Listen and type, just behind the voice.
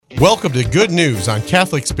Welcome to Good News on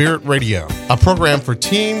Catholic Spirit Radio, a program for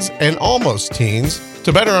teens and almost teens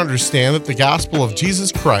to better understand that the gospel of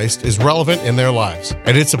Jesus Christ is relevant in their lives.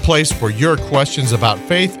 And it's a place where your questions about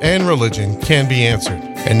faith and religion can be answered.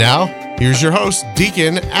 And now, here's your host,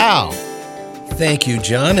 Deacon Al. Thank you,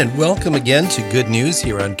 John, and welcome again to Good News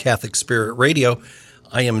here on Catholic Spirit Radio.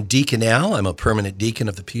 I am Deacon Al. I'm a permanent deacon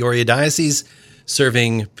of the Peoria Diocese,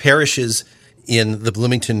 serving parishes in the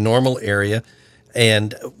Bloomington Normal area.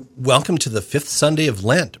 And welcome to the fifth Sunday of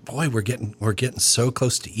Lent. Boy, we're getting so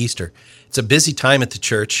close to Easter. It's a busy time at the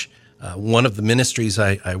church. One of the ministries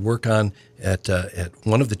I work on at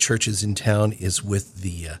one of the churches in town is with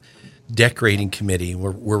the decorating committee.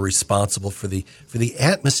 We're responsible for the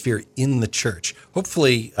atmosphere in the church.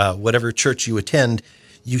 Hopefully, whatever church you attend,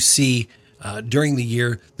 you see during the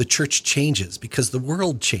year the church changes because the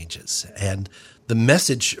world changes, and the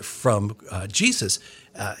message from Jesus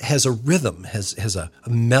has a rhythm, has a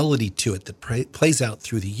melody to it that plays out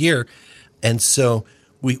through the year. And so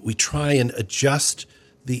we try and adjust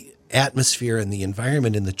the atmosphere and the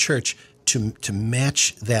environment in the church to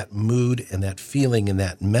match that mood and that feeling and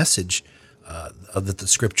that message that the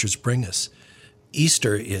scriptures bring us.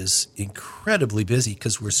 Easter is incredibly busy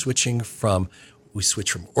because we switch from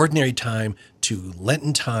ordinary time to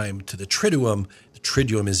Lenten time to the Triduum. The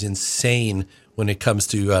Triduum is insane when it comes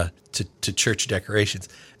to church decorations,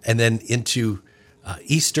 and then into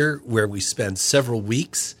Easter, where we spend several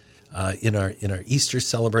weeks in our Easter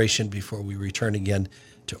celebration before we return again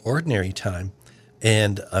to ordinary time.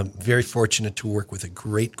 And I'm very fortunate to work with a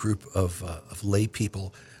great group of lay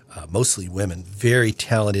people, mostly women, very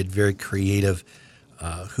talented, very creative,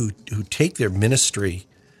 who take their ministry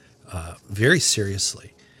very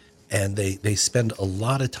seriously, and they spend a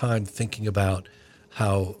lot of time thinking about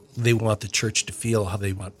how they want the church to feel, how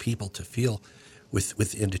they want people to feel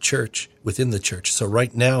within the church. So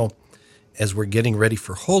right now, as we're getting ready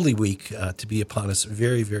for Holy Week to be upon us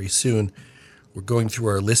very, very soon, we're going through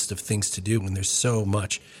our list of things to do, and there's so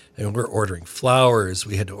much. And we're ordering flowers.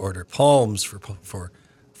 We had to order palms for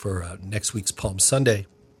next week's Palm Sunday.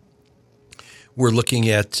 We're looking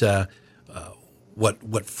at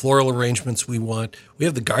what floral arrangements we want. We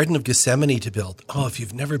have the Garden of Gethsemane to build. Oh, if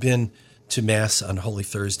you've never been to Mass on Holy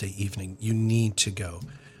Thursday evening, you need to go.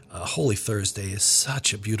 Holy Thursday is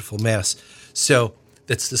such a beautiful Mass. So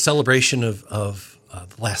that's the celebration of the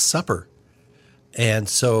Last Supper. And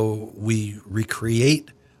so we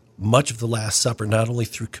recreate much of the Last Supper, not only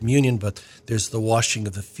through communion, but there's the washing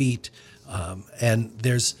of the feet, and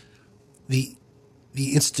there's the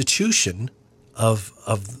institution of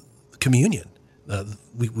communion.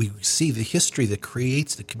 We see the history that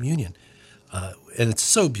creates the communion, and it's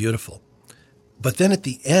so beautiful. But then at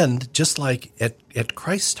the end, just like at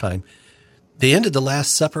Christ's time, they ended the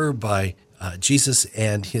Last Supper by Jesus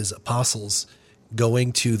and his apostles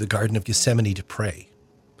going to the Garden of Gethsemane to pray.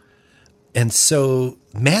 And so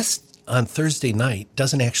Mass on Thursday night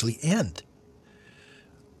doesn't actually end.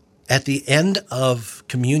 At the end of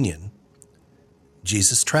communion,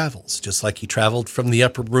 Jesus travels. Just like he traveled from the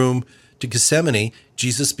upper room to Gethsemane,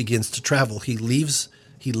 Jesus begins to travel. He leaves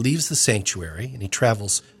the sanctuary and he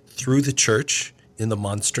travels through the church in the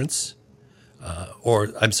monstrance, not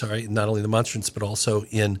only the monstrance, but also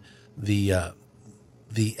in the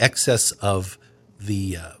excess of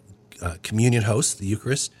the communion host, the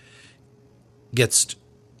Eucharist, gets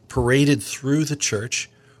paraded through the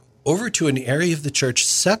church over to an area of the church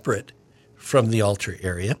separate from the altar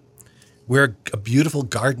area where a beautiful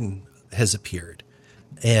garden has appeared.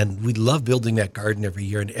 And we love building that garden every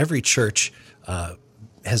year, and every church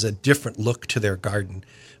has a different look to their garden.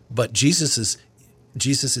 But Jesus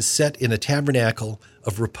is set in a tabernacle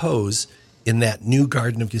of repose in that new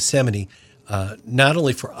Garden of Gethsemane, not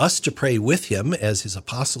only for us to pray with him, as his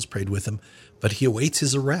apostles prayed with him, but he awaits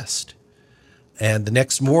his arrest. And the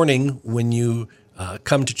next morning, when you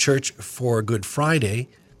come to church for Good Friday,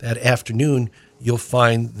 that afternoon, you'll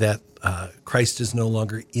find that Christ is no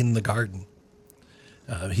longer in the garden.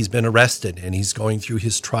 He's been arrested, and he's going through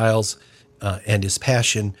his trials and his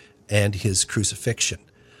passion and his crucifixion.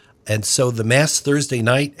 And so the Mass Thursday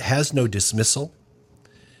night has no dismissal.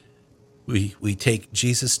 We take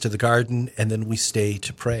Jesus to the garden, and then we stay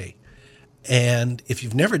to pray. And if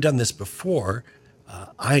you've never done this before,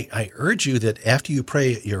 I urge you that after you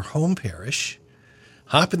pray at your home parish,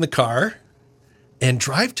 hop in the car and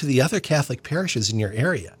drive to the other Catholic parishes in your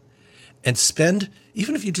area and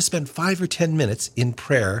even if you just spend 5 or 10 minutes in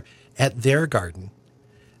prayer at their garden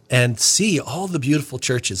and see all the beautiful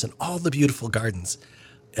churches and all the beautiful gardens.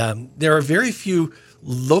 There are very few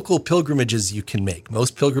local pilgrimages you can make.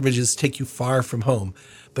 Most pilgrimages take you far from home,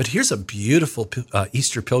 but here's a beautiful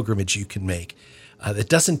Easter pilgrimage you can make that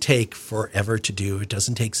doesn't take forever to do. It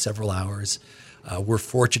doesn't take several hours. We're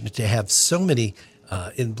fortunate to have so many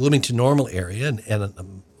in Bloomington Normal area,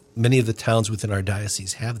 and many of the towns within our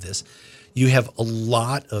diocese have this. You have a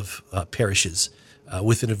lot of parishes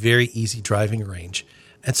within a very easy driving range.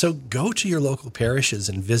 And so go to your local parishes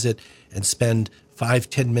and visit and spend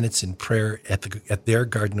 5-10 minutes in prayer at their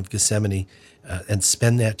Garden of Gethsemane and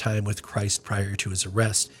spend that time with Christ prior to his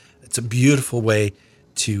arrest. It's a beautiful way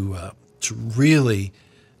to really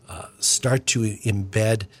start to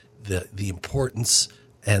embed the importance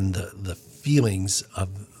and the feelings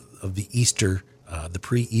of the Easter, the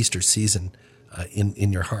pre-Easter season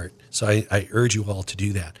in your heart. So I urge you all to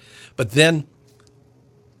do that. But then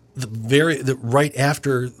right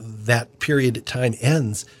after that period of time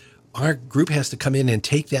ends, our group has to come in and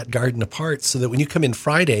take that garden apart so that when you come in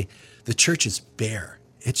Friday, the church is bare.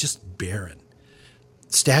 It's just barren.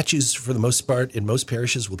 Statues, for the most part, in most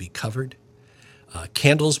parishes will be covered.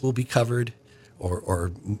 Candles will be covered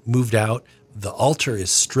or moved out. The altar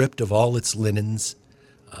is stripped of all its linens.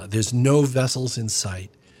 There's no vessels in sight.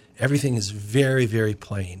 Everything is very, very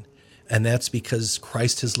plain. And that's because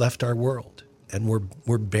Christ has left our world, and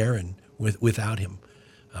we're barren without him.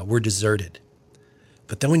 We're deserted.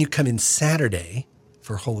 But then when you come in Saturday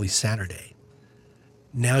for Holy Saturday,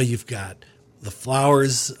 now you've got the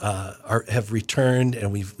flowers have returned,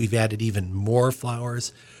 and we've added even more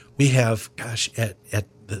flowers. We have, at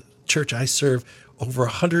the church I serve, over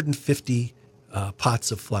 150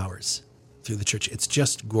 pots of flowers through the church. It's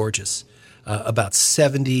just gorgeous. About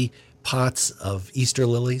 70 pots of Easter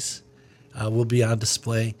lilies will be on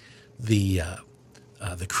display. The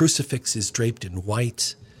crucifix is draped in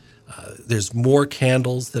white. There's more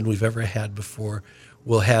candles than we've ever had before.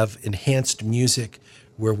 We'll have enhanced music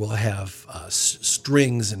where we'll have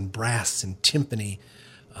strings and brass and timpani.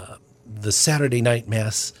 The Saturday night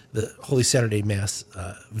Mass, the Holy Saturday Mass,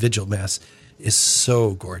 Vigil Mass, is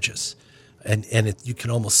so gorgeous. And you can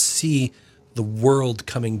almost see the world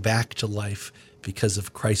coming back to life because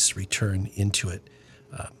of Christ's return into it.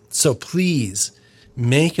 So please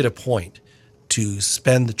make it a point to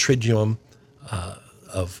spend the Triduum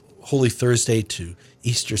of Holy Thursday to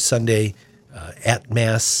Easter Sunday at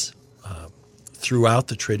Mass throughout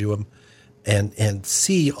the Triduum and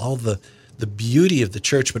see all the beauty of the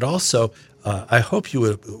church, but also I hope you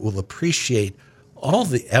will appreciate all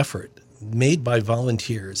the effort made by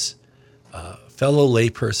volunteers, fellow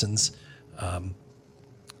laypersons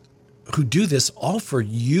who do this all for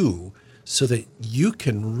you so that you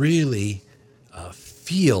can really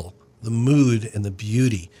feel the mood and the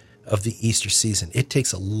beauty of the Easter season. It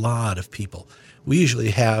takes a lot of people. We usually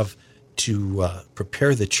have to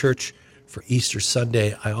prepare the church for Easter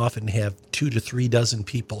Sunday. I often have 2 to 3 dozen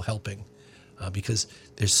people helping because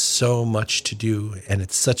there's so much to do, and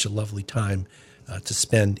it's such a lovely time to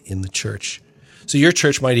spend in the church. So your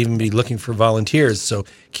church might even be looking for volunteers, so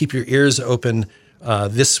keep your ears open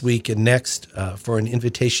this week and next for an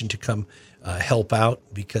invitation to come help out,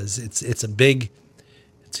 because it's a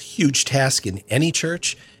huge task in any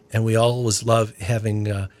church, and we always love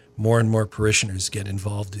having more and more parishioners get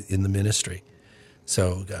involved in the ministry.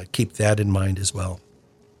 So keep that in mind as well.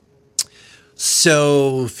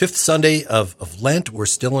 So 5th Sunday of Lent, we're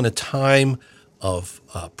still in a time of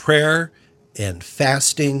prayer and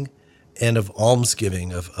fasting and of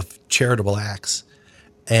almsgiving, of charitable acts.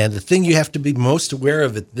 And the thing you have to be most aware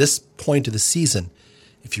of at this point of the season,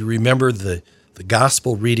 if you remember the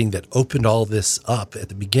gospel reading that opened all this up at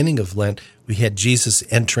the beginning of Lent, we had Jesus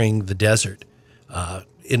entering the desert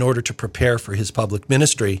in order to prepare for his public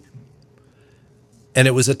ministry. And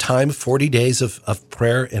it was a time of 40 days of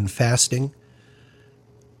prayer and fasting.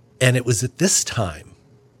 And it was at this time,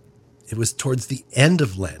 it was towards the end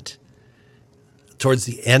of Lent, towards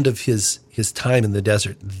the end of his time in the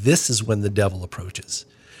desert, this is when the devil approaches.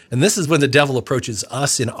 And this is when the devil approaches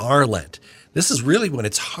us in our Lent. This is really when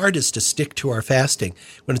it's hardest to stick to our fasting,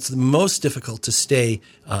 when it's the most difficult to stay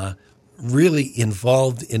really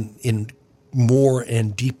involved in more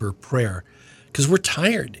and deeper prayer, because we're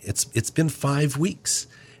tired. It's been 5 weeks,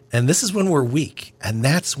 and this is when we're weak, and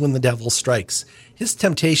that's when the devil strikes. His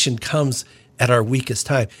temptation comes at our weakest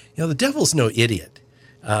time. You know, the devil's no idiot.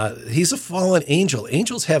 He's a fallen angel.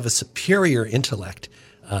 Angels have a superior intellect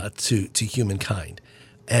to humankind,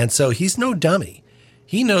 and so he's no dummy.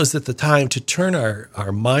 He knows that the time to turn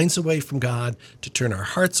our minds away from God, to turn our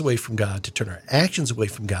hearts away from God, to turn our actions away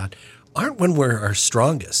from God, aren't when we're our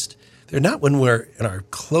strongest. They're not when we're in our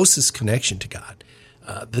closest connection to God.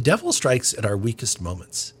 The devil strikes at our weakest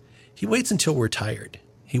moments. He waits until we're tired.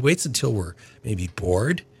 He waits until we're maybe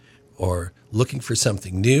bored or looking for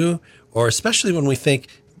something new, or especially when we think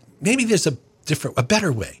maybe there's a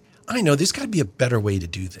better way. I know there's got to be a better way to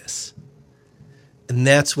do this. And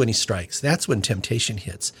that's when he strikes. That's when temptation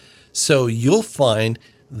hits. So you'll find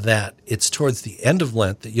that it's towards the end of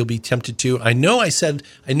Lent that you'll be tempted to. I know I said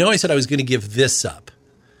I was going to give this up.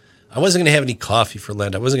 I wasn't going to have any coffee for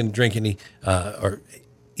Lent. I wasn't going to drink any or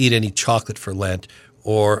eat any chocolate for Lent,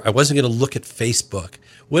 or I wasn't going to look at Facebook.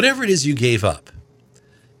 Whatever it is you gave up,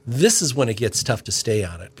 this is when it gets tough to stay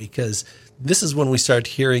on it, because this is when we start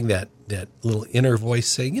hearing that little inner voice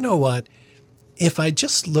saying, you know what? If I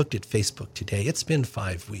just looked at Facebook today, it's been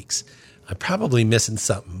 5 weeks. I'm probably missing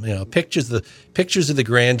something. You know, pictures of the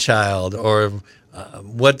grandchild, or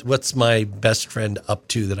what's my best friend up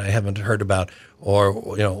to that I haven't heard about, or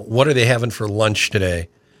what are they having for lunch today?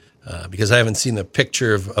 Because I haven't seen the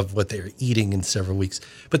picture of what they're eating in several weeks.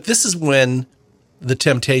 But this is when the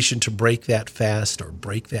temptation to break that fast or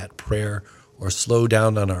break that prayer or slow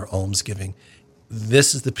down on our almsgiving,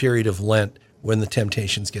 this is the period of Lent when the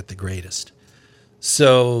temptations get the greatest.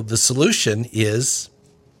 So the solution is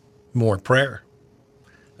more prayer,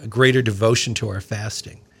 a greater devotion to our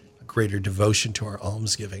fasting, a greater devotion to our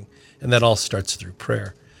almsgiving, and that all starts through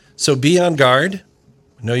prayer. So be on guard.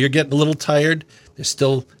 I know you're getting a little tired. There's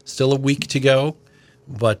still a week to go,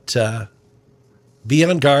 but be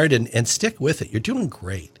on guard and stick with it. You're doing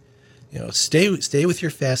great. Stay with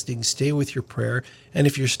your fasting, stay with your prayer, and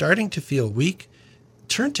if you're starting to feel weak,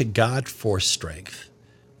 turn to God for strength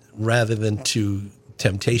rather than to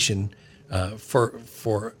temptation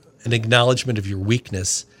for an acknowledgement of your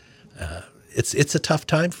weakness. It's a tough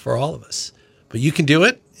time for all of us, but you can do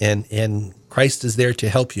it, and Christ is there to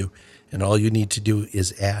help you, and all you need to do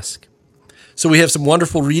is ask. So we have some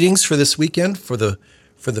wonderful readings for this weekend for the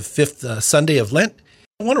fifth Sunday of Lent.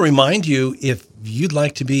 I want to remind you, if you'd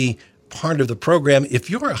like to be part of the program, if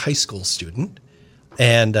you're a high school student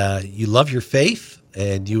and you love your faith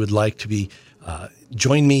and you would like to be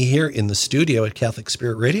join me here in the studio at Catholic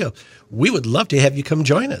Spirit Radio, we would love to have you come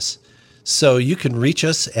join us. So you can reach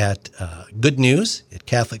us at Good News at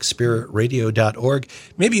CatholicSpiritRadio.org.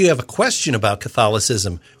 Maybe you have a question about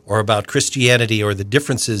Catholicism or about Christianity or the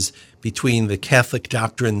differences between the Catholic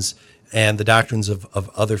doctrines and the doctrines of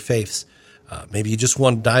other faiths. Maybe you just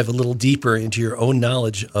want to dive a little deeper into your own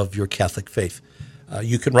knowledge of your Catholic faith.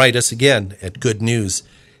 You can write us again at Good News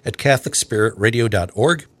at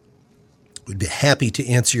CatholicSpiritRadio.org. We'd be happy to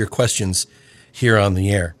answer your questions here on the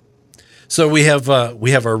air. So we have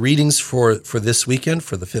our readings for this weekend,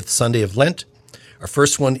 for the fifth Sunday of Lent. Our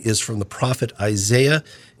first one is from the prophet Isaiah,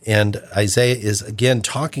 and Isaiah is again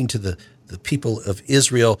talking to the people of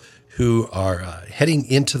Israel who are heading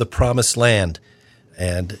into the promised land.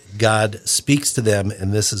 And God speaks to them,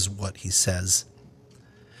 and this is what he says.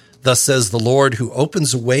 Thus says the Lord, who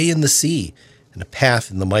opens a way in the sea and a path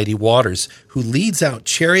in the mighty waters, who leads out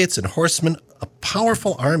chariots and horsemen, a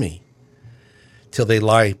powerful army, till they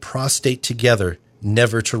lie prostrate together,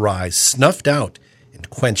 never to rise, snuffed out and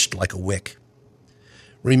quenched like a wick.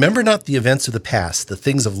 Remember not the events of the past, the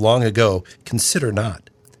things of long ago, consider not.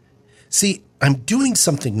 See, I'm doing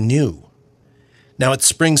something new. Now it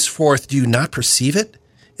springs forth, do you not perceive it?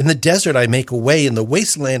 In the desert I make a way, in the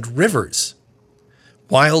wasteland rivers.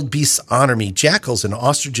 Wild beasts honor me, jackals and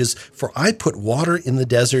ostriches, for I put water in the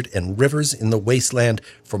desert and rivers in the wasteland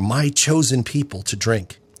for my chosen people to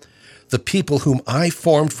drink, the people whom I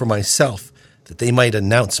formed for myself, that they might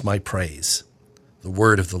announce my praise. The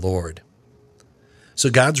word of the Lord. So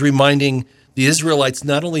God's reminding the Israelites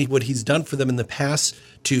not only what he's done for them in the past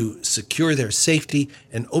to secure their safety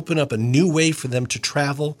and open up a new way for them to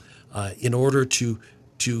travel in order to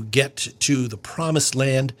get to the promised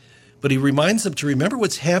land, but he reminds them to remember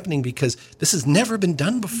what's happening, because this has never been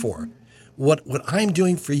done before. What I'm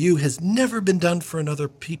doing for you has never been done for another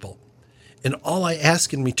people. And all I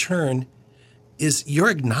ask in return is your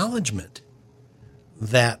acknowledgement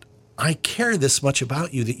that I care this much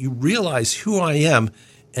about you, that you realize who I am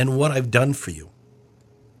and what I've done for you.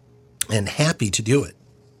 And happy to do it.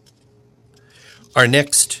 Our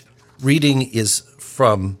next reading is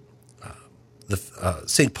from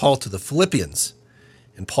St. Paul to the Philippians.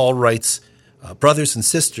 And Paul writes, brothers and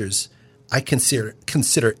sisters, I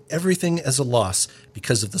consider everything as a loss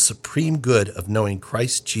because of the supreme good of knowing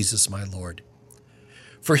Christ Jesus my Lord.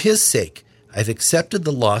 For his sake, I've accepted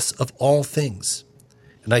the loss of all things,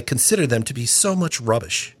 and I consider them to be so much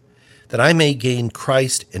rubbish, that I may gain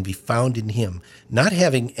Christ and be found in him, not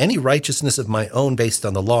having any righteousness of my own based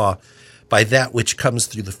on the law, by that which comes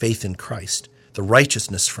through the faith in Christ, the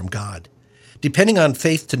righteousness from God. depending on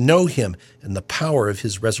faith to know him and the power of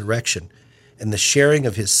his resurrection and the sharing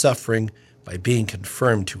of his suffering by being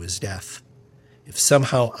confirmed to his death, if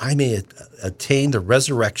somehow I may attain the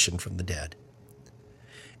resurrection from the dead.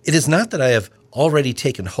 It is not that I have already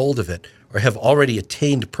taken hold of it or have already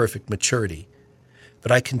attained perfect maturity,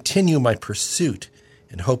 but I continue my pursuit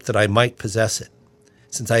in hope that I might possess it,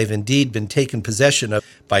 since I have indeed been taken possession of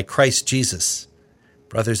by Christ Jesus.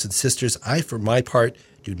 Brothers and sisters, I, for my part,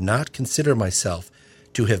 do not consider myself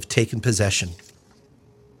to have taken possession.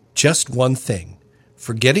 Just one thing,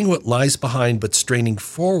 forgetting what lies behind but straining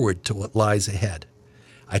forward to what lies ahead,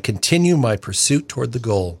 I continue my pursuit toward the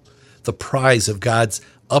goal, the prize of God's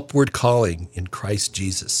upward calling in Christ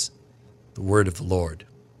Jesus. The word of the Lord.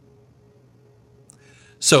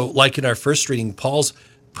 So, like in our first reading, Paul's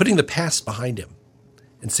putting the past behind him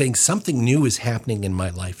and saying something new is happening in my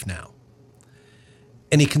life now.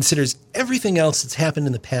 And he considers everything else that's happened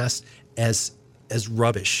in the past as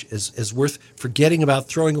rubbish, as worth forgetting about,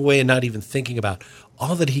 throwing away, and not even thinking about.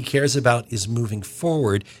 All that he cares about is moving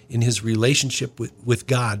forward in his relationship with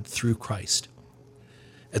God through Christ.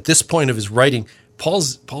 At this point of his writing,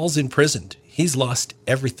 Paul's imprisoned. He's lost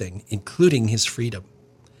everything, including his freedom.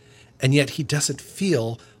 And yet he doesn't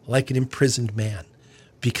feel like an imprisoned man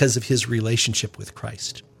because of his relationship with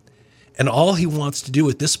Christ. And all he wants to do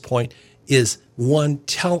at this point is, one,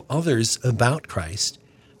 tell others about Christ,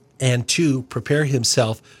 and two, prepare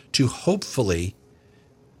himself to hopefully,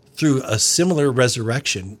 through a similar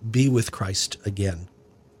resurrection, be with Christ again.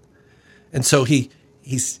 And so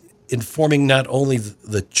he's informing not only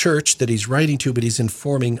the church that he's writing to, but he's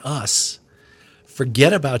informing us.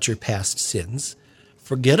 Forget about your past sins.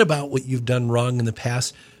 Forget about what you've done wrong in the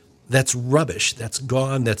past. That's rubbish. That's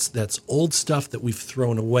gone. That's old stuff that we've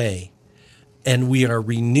thrown away. And we are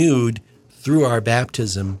renewed through our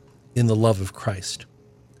baptism in the love of Christ.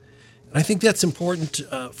 And I think that's important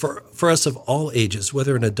for us of all ages,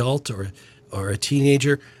 whether an adult or a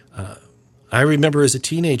teenager. I remember as a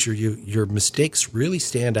teenager, your mistakes really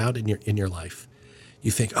stand out in your life. You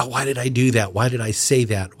think, oh, why did I do that? Why did I say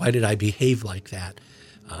that? Why did I behave like that?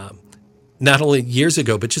 Not only years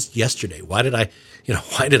ago, but just yesterday. Why did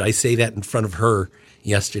I say that in front of her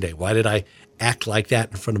yesterday? Why did I act like that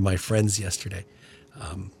in front of my friends yesterday?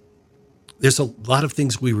 There's a lot of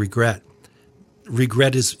things we regret.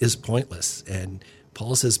 Regret is pointless. And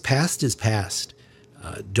Paul says, past is past.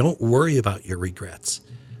 Don't worry about your regrets.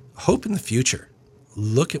 Hope in the future.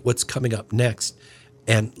 Look at what's coming up next.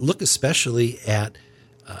 And look especially at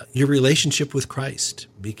your relationship with Christ,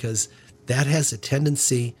 because that has a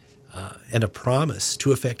tendency and a promise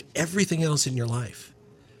to affect everything else in your life.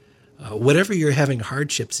 Whatever you're having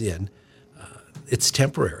hardships in, it's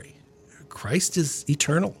temporary. Christ is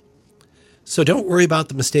eternal. So don't worry about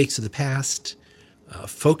the mistakes of the past.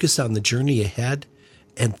 Focus on the journey ahead,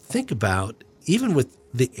 and think about, even with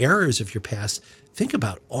the errors of your past, think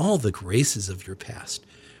about all the graces of your past.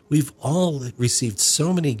 We've all received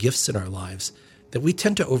so many gifts in our lives that we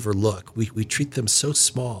tend to overlook. We treat them so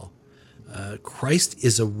small. Christ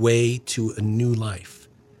is a way to a new life.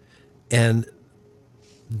 And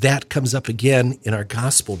that comes up again in our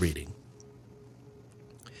gospel reading.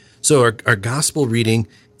 So our gospel reading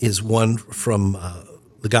is one from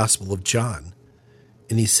the Gospel of John.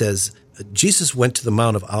 And he says, Jesus went to the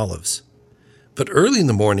Mount of Olives. But early in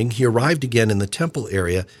the morning, he arrived again in the temple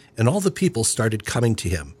area, and all the people started coming to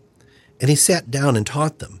him. And he sat down and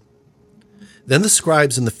taught them. Then the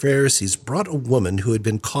scribes and the Pharisees brought a woman who had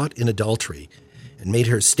been caught in adultery and made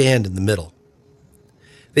her stand in the middle.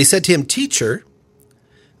 They said to him, "Teacher,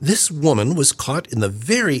 this woman was caught in the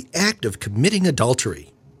very act of committing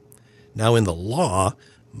adultery. Now in the law,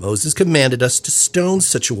 Moses commanded us to stone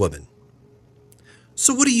such a woman.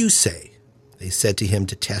 So what do you say?" They said to him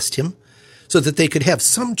to test him, so that they could have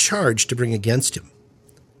some charge to bring against him.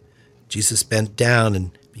 Jesus bent down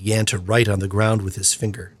and began to write on the ground with his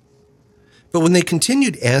finger. But when they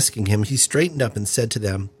continued asking him, he straightened up and said to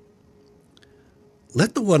them,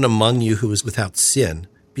 "Let the one among you who is without sin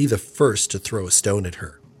be the first to throw a stone at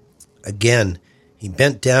her." Again, he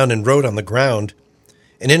bent down and wrote on the ground,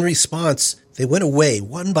 and in response, they went away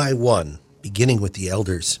one by one, beginning with the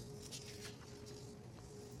elders.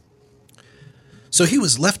 So he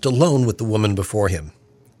was left alone with the woman before him.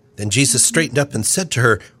 Then Jesus straightened up and said to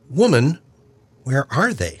her, "Woman, where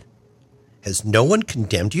are they? Has no one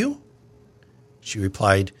condemned you?" She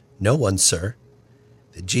replied, "No one, sir."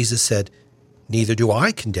 Then Jesus said, "Neither do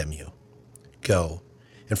I condemn you. Go,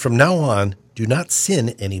 and from now on, do not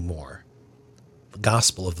sin anymore." The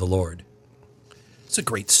Gospel of the Lord. It's a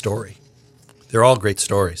great story. They're all great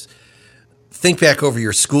stories. Think back over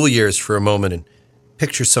your school years for a moment and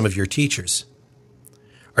picture some of your teachers.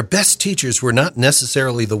 Our best teachers were not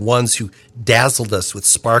necessarily the ones who dazzled us with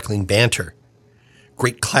sparkling banter,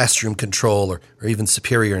 great classroom control, or even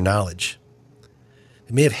superior knowledge.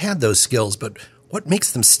 They may have had those skills, but what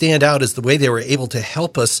makes them stand out is the way they were able to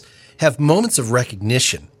help us have moments of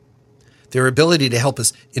recognition, their ability to help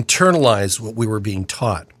us internalize what we were being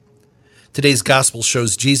taught. Today's gospel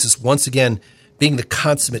shows Jesus once again being the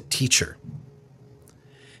consummate teacher.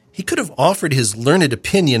 He could have offered his learned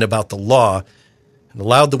opinion about the law and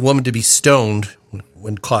allowed the woman to be stoned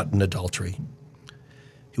when caught in adultery.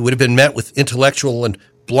 He would have been met with intellectual and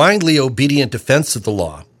blindly obedient defense of the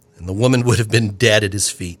law, and the woman would have been dead at his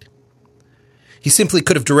feet. He simply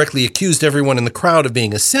could have directly accused everyone in the crowd of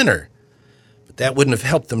being a sinner, but that wouldn't have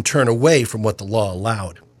helped them turn away from what the law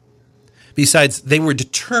allowed. Besides, they were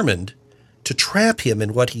determined to trap him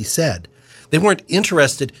in what he said. They weren't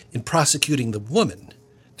interested in prosecuting the woman.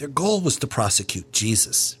 Their goal was to prosecute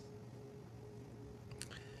Jesus.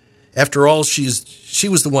 After all, she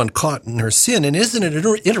was the one caught in her sin, and isn't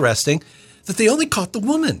it interesting that they only caught the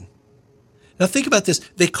woman? Now think about this.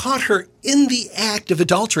 They caught her in the act of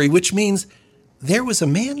adultery, which means there was a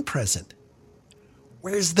man present.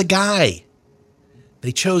 Where's the guy?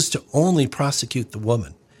 They chose to only prosecute the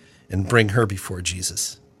woman and bring her before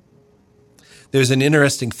Jesus. There's an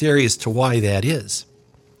interesting theory as to why that is.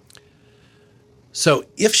 So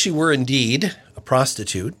if she were indeed a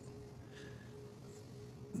prostitute,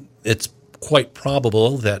 it's quite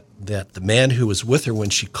probable that the man who was with her when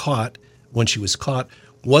she was caught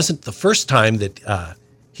wasn't the first time that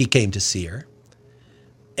he came to see her,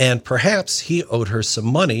 and perhaps he owed her some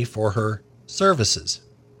money for her services.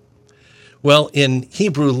 Well, in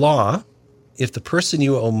Hebrew law, if the person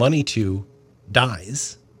you owe money to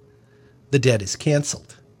dies, the debt is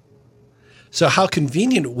canceled. So how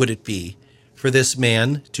convenient would it be for this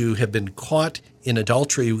man to have been caught in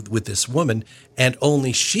adultery with this woman, and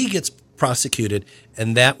only she gets prosecuted,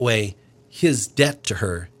 and that way his debt to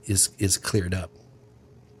her is cleared up.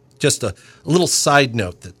 Just a little side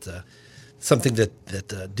note that something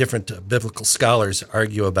that different biblical scholars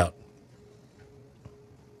argue about.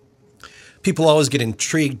 People always get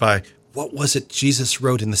intrigued by what was it Jesus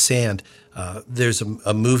wrote in the sand. There's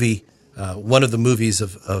a movie, one of the movies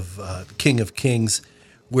of King of Kings,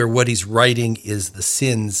 where what he's writing is the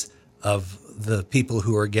sins of the people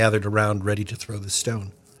who are gathered around ready to throw the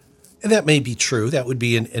stone. And that may be true. That would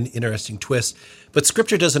be an interesting twist. But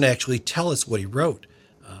Scripture doesn't actually tell us what he wrote.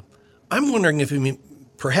 I'm wondering if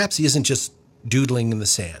perhaps he isn't just doodling in the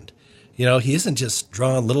sand. You know, he isn't just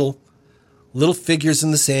drawing little figures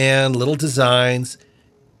in the sand, little designs.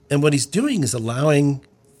 And what he's doing is allowing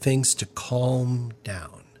things to calm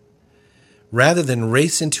down. Rather than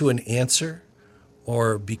race into an answer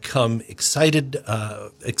or become excited,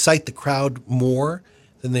 excite the crowd more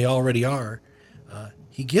than they already are,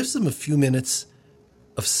 he gives them a few minutes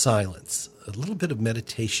of silence, a little bit of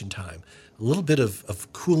meditation time, a little bit of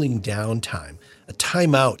cooling down time, a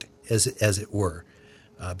time out, as it were,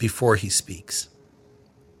 before he speaks.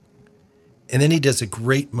 And then he does a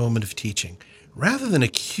great moment of teaching. Rather than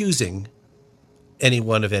accusing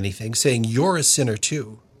anyone of anything, saying, you're a sinner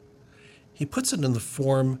too, he puts it in the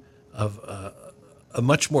form of a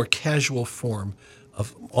much more casual form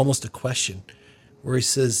of almost a question, where he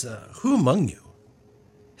says, who among you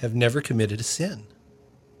have never committed a sin?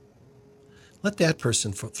 Let that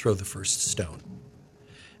person throw the first stone.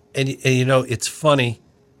 And you know, it's funny.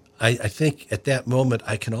 I think at that moment,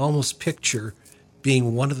 I can almost picture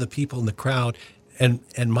being one of the people in the crowd. And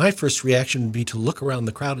my first reaction would be to look around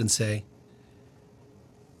the crowd and say,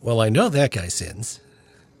 well, I know that guy sins.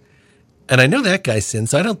 And I know that guy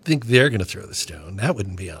sins. I don't think they're going to throw the stone. That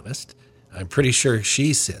wouldn't be honest. I'm pretty sure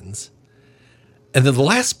she sins. And then the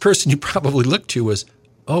last person you probably looked to was,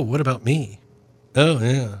 oh, what about me? Oh,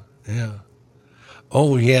 yeah.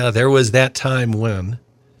 Oh, yeah, there was that time when,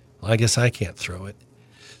 well, I guess I can't throw it.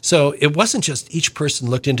 So it wasn't just each person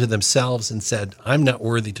looked into themselves and said, I'm not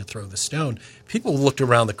worthy to throw the stone. People looked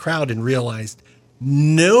around the crowd and realized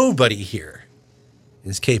nobody here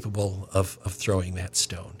is capable of throwing that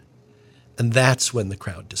stone. And that's when the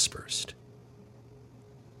crowd dispersed.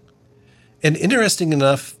 And interesting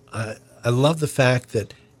enough, I love the fact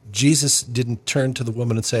that Jesus didn't turn to the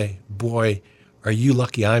woman and say, boy, are you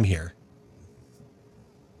lucky I'm here?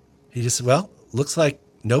 He just said, well, looks like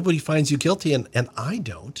nobody finds you guilty, and I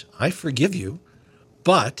don't. I forgive you.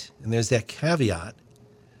 But, and there's that caveat,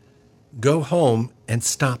 go home and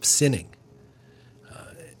stop sinning.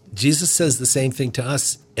 Jesus says the same thing to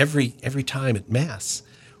us every time at Mass.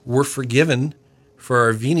 We're forgiven for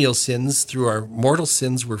our venial sins. Through our mortal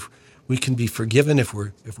sins, we can be forgiven if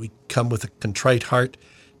we come with a contrite heart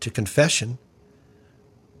to confession.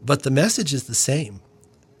 But the message is the same.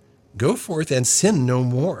 Go forth and sin no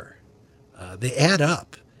more. They add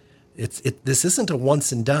up. This isn't a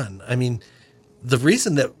once and done. I mean, the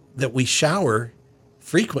reason that we shower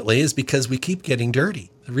frequently is because we keep getting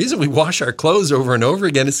dirty. The reason we wash our clothes over and over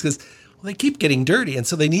again is because they keep getting dirty, and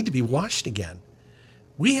so they need to be washed again.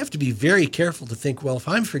 We have to be very careful to think, well, if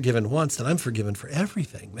I'm forgiven once, then I'm forgiven for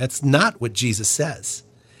everything. That's not what Jesus says.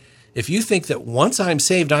 If you think that once I'm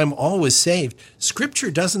saved, I'm always saved,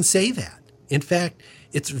 Scripture doesn't say that. In fact,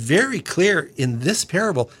 it's very clear in this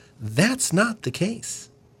parable, that's not the case.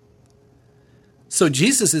 So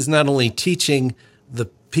Jesus is not only teaching the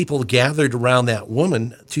people gathered around that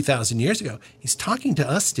woman 2,000 years ago, he's talking to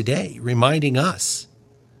us today, reminding us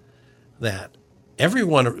that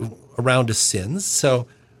everyone around us sins, so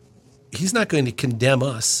he's not going to condemn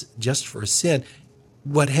us just for a sin.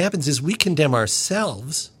 What happens is we condemn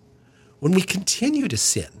ourselves when we continue to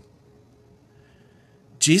sin.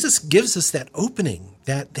 Jesus gives us that opening,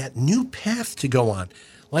 that new path to go on.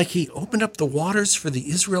 Like he opened up the waters for the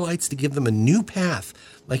Israelites to give them a new path.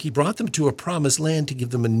 Like he brought them to a promised land to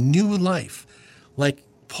give them a new life. Like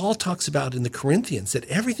Paul talks about in the Corinthians, that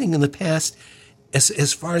everything in the past,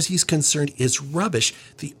 as far as he's concerned, is rubbish.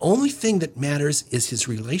 The only thing that matters is his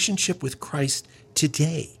relationship with Christ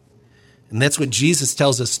today. And that's what Jesus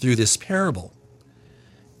tells us through this parable,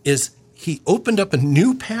 is he opened up a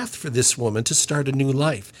new path for this woman to start a new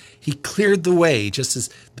life. He cleared the way, just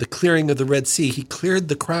as the clearing of the Red Sea. He cleared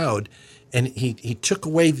the crowd, and he took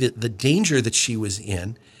away the danger that she was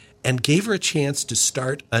in and gave her a chance to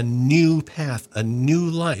start a new path, a new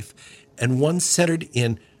life, and one centered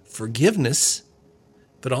in forgiveness,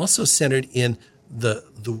 but also centered in the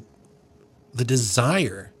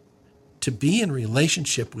desire to be in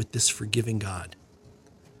relationship with this forgiving God.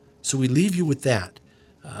 So we leave you with that.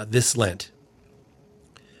 This Lent.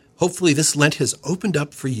 Hopefully this Lent has opened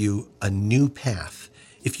up for you a new path.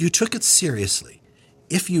 If you took it seriously,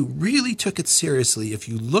 if you really took it seriously, if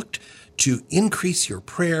you looked to increase your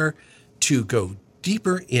prayer, to go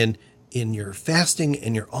deeper in your fasting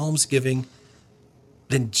and your almsgiving,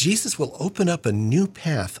 then Jesus will open up a new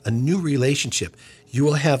path, a new relationship. You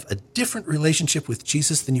will have a different relationship with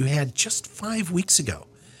Jesus than you had just 5 weeks ago.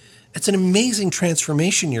 It's an amazing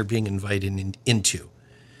transformation you're being invited into.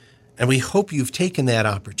 And we hope you've taken that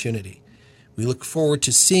opportunity. We look forward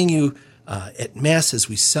to seeing you at Mass as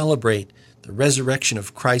we celebrate the resurrection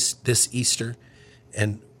of Christ this Easter.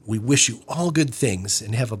 And we wish you all good things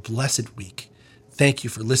and have a blessed week. Thank you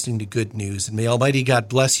for listening to Good News. And may Almighty God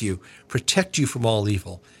bless you, protect you from all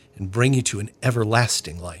evil, and bring you to an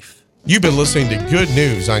everlasting life. You've been listening to Good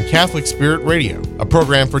News on Catholic Spirit Radio, a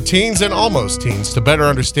program for teens and almost teens to better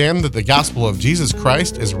understand that the gospel of Jesus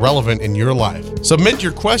Christ is relevant in your life. Submit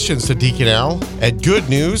your questions to Deacon Al at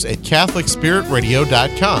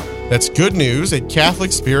goodnews@catholicspiritradio.com. That's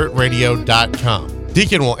goodnews@catholicspiritradio.com.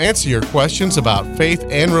 Deacon will answer your questions about faith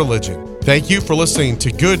and religion. Thank you for listening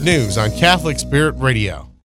to Good News on Catholic Spirit Radio.